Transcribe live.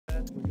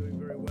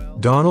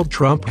Donald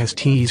Trump has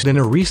teased in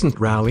a recent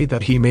rally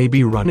that he may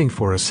be running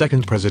for a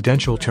second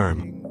presidential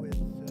term.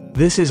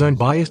 This is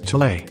Unbiased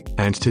Today,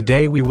 and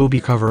today we will be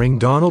covering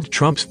Donald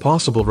Trump's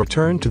possible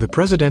return to the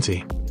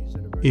presidency.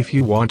 If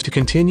you want to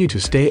continue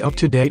to stay up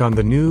to date on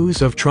the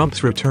news of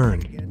Trump's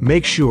return,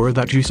 make sure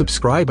that you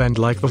subscribe and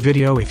like the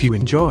video if you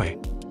enjoy.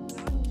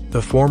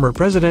 The former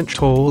president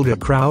told a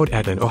crowd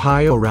at an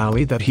Ohio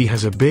rally that he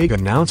has a big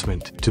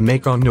announcement to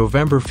make on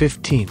November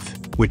 15th,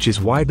 which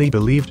is widely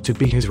believed to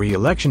be his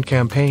re-election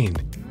campaign.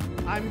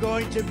 I'm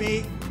going to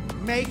be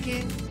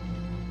making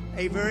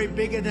a very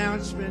big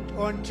announcement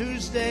on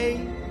Tuesday,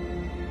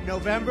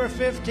 November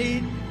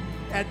 15th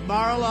at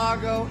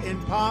Mar-a-Lago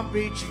in Palm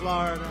Beach,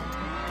 Florida.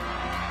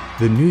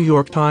 The New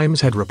York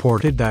Times had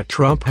reported that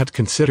Trump had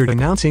considered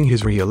announcing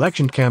his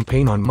re-election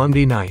campaign on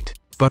Monday night,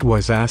 but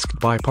was asked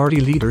by party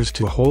leaders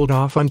to hold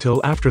off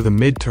until after the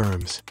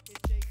midterms.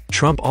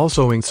 Trump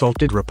also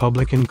insulted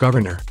Republican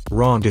Governor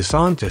Ron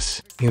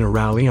DeSantis in a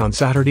rally on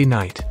Saturday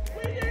night.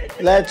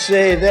 Let's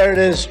see, there it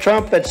is,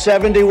 Trump at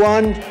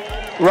 71,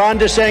 Ron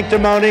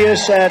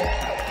DeSanctimonious at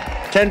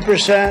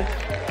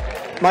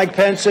 10%, Mike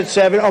Pence at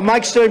 7. Oh,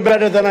 Mike's doing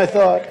better than I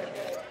thought.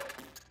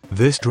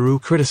 This drew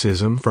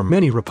criticism from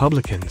many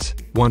Republicans.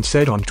 One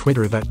said on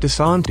Twitter that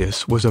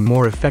DeSantis was a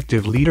more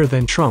effective leader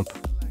than Trump.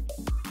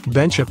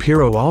 Ben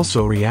Shapiro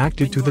also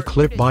reacted to the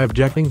clip by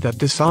objecting that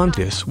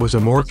DeSantis was a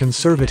more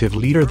conservative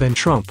leader than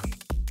Trump.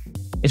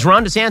 It's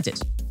Ron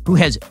DeSantis, who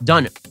has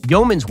done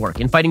yeoman's work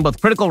in fighting both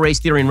critical race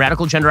theory and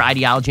radical gender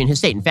ideology in his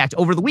state. In fact,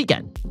 over the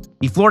weekend,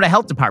 the Florida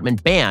Health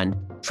Department banned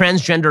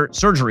transgender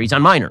surgeries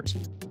on minors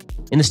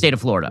in the state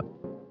of Florida.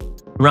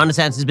 Ron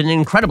DeSantis has been an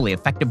incredibly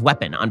effective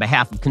weapon on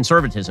behalf of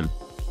conservatism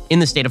in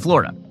the state of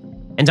Florida.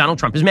 And Donald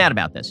Trump is mad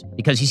about this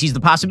because he sees the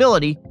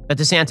possibility that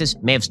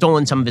DeSantis may have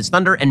stolen some of his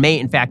thunder and may,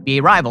 in fact, be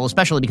a rival,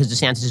 especially because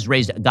DeSantis has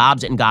raised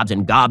gobs and gobs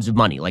and gobs of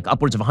money, like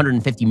upwards of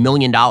 $150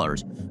 million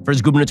for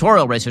his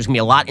gubernatorial race. There's going to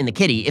be a lot in the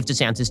kitty if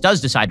DeSantis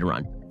does decide to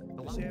run.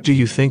 Do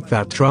you think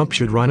that Trump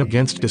should run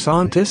against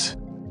DeSantis?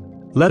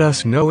 Let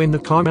us know in the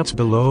comments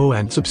below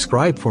and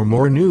subscribe for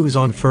more news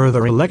on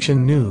further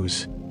election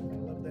news.